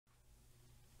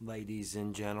Ladies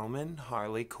and gentlemen,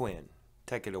 Harley Quinn.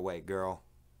 Take it away, girl.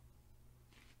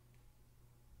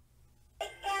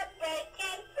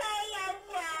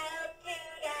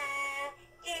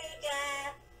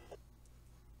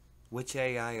 Which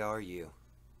AI are you?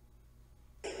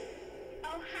 Oh,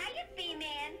 hiya,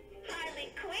 B-Man.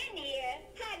 Harley Quinn here.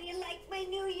 How do you like my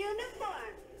new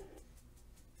uniform?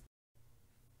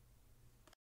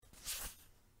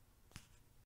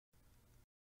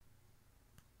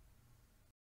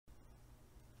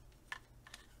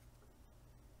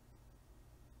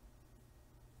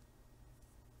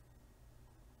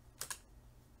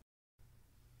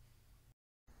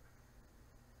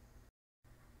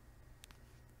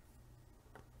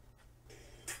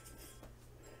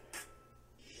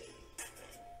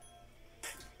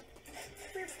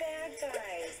 We're bad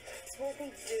guys. That's what we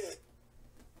do.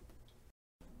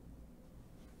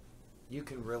 You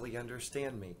can really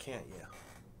understand me, can't you?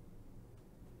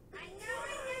 I know,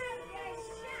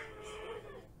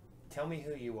 you're Tell me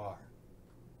who you are.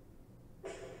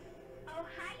 Oh,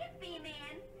 hiya, B-Man.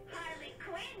 Harley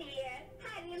Quinn here.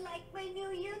 How do you like my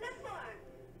new uniform?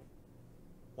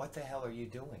 What the hell are you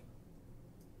doing?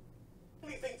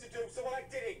 Anything to do, so I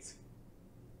did it.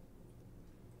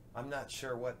 I'm not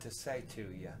sure what to say to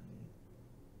you.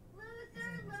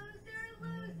 Loser, loser,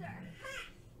 loser.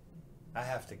 Ha! I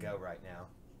have to go right now.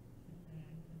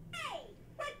 Hey,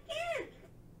 what gives?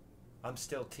 I'm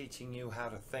still teaching you how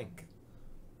to think.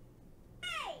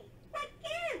 Hey, what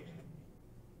gives?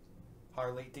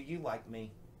 Harley, do you like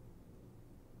me?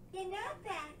 You know,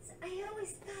 Bats, I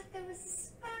always thought there was a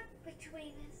spark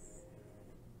between us.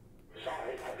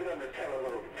 Sorry, I've been under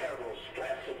terrible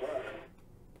stress at work.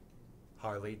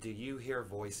 Harley, do you hear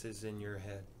voices in your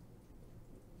head?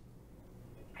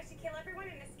 I should kill everyone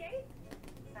and escape?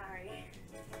 Sorry.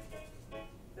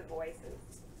 The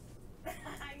voices.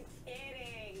 I'm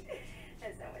kidding.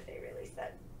 That's not what they really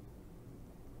said.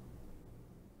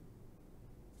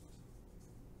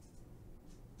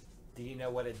 Do you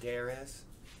know what a dare is?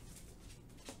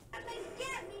 Come and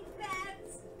get me,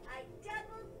 Bats. I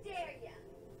double dare ya.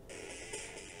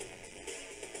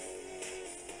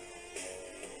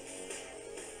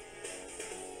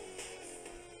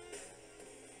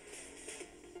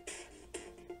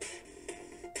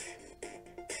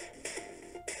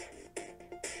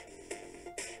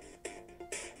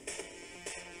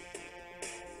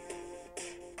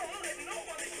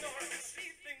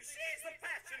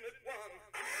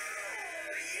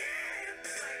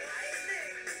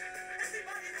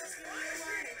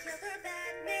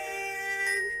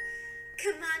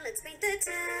 Come on, let's paint the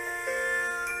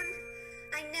town.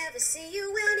 I never see you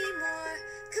anymore.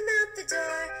 Come out the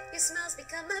door, your smile's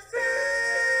become a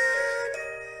frown.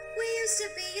 We used to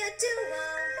be a duo,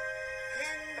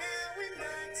 and now we're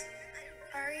not.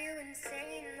 Are you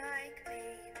insane like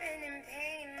me? Been in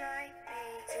pain like me?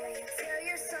 Do you tear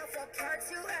yourself apart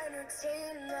to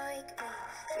entertain like me?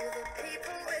 Do the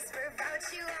people whisper about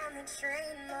you on the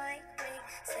train like me?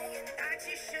 Saying that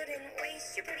you shouldn't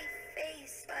waste your pretty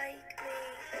face like me?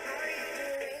 Are you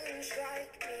deranged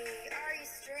like me? Are you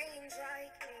strange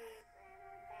like me?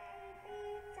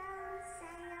 Baby, don't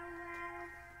say a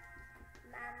word.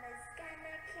 Mama's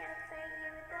gonna kill for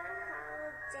you the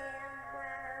whole damn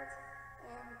world.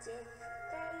 And if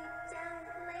they don't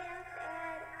laugh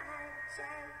at our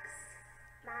jokes,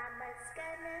 Mama's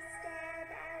gonna stab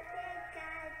at their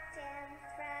goddamn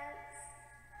throats.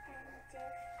 And if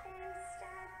they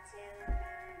start to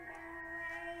run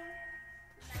away,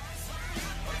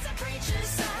 What's a preacher's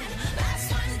son?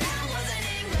 Last one down was an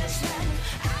Englishman.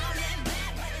 Out in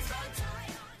bed with his bow tie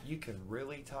on. You can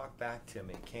really talk back to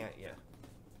me, can't you?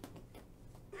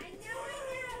 I know,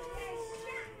 you're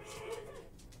shut.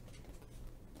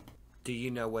 Do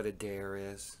you know what a dare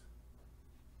is?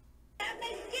 Come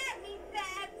and get me,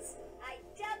 Babs. I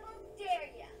double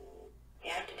dare ya.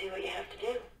 You have to do what you have to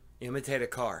do. Imitate a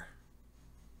car.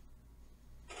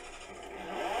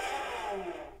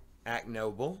 Act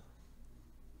noble.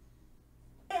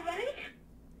 All right.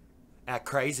 Act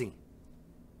crazy.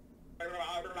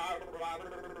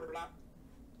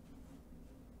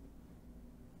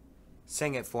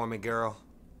 Sing it for me, girl.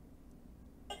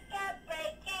 Pick up,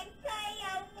 break, and play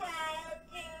a while.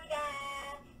 Do-da,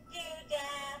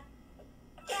 do-da.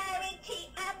 Guarantee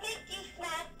I'll make you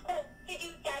smile. Oh,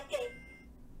 do-da-do.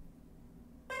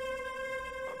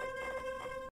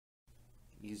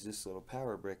 Use this little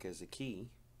power brick as a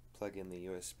key. Plug in the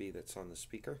USB that's on the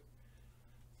speaker,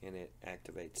 and it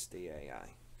activates the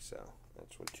AI. So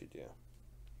that's what you do.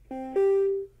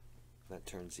 That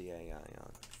turns the AI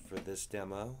on. For this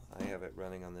demo, I have it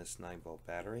running on this 9-volt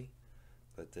battery,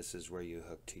 but this is where you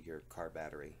hook to your car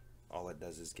battery all it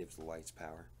does is gives the lights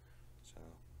power. So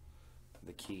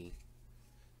the key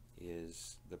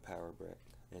is the power brick.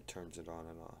 It turns it on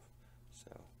and off.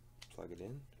 So plug it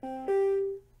in,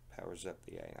 powers up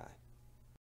the AI.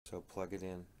 So plug it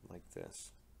in like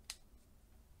this.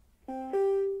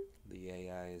 The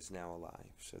AI is now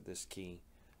alive. So this key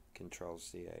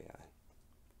controls the AI.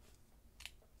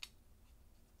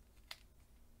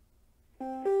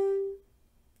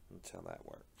 That's how that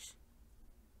works.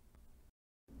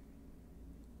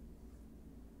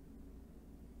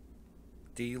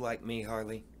 Do you like me,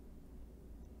 Harley?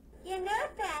 You know,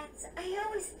 Bats, I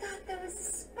always thought there was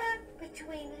a spark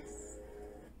between us.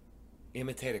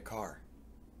 Imitate a car.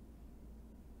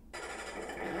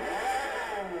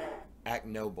 Act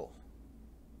noble.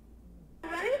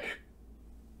 Right?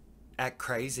 Act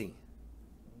crazy.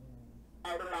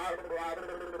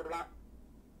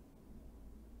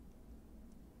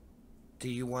 Do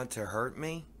you want to hurt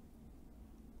me?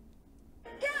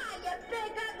 God, you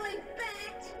big ugly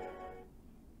bat!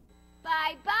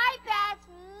 Bye bye, Bats.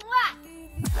 Mwah!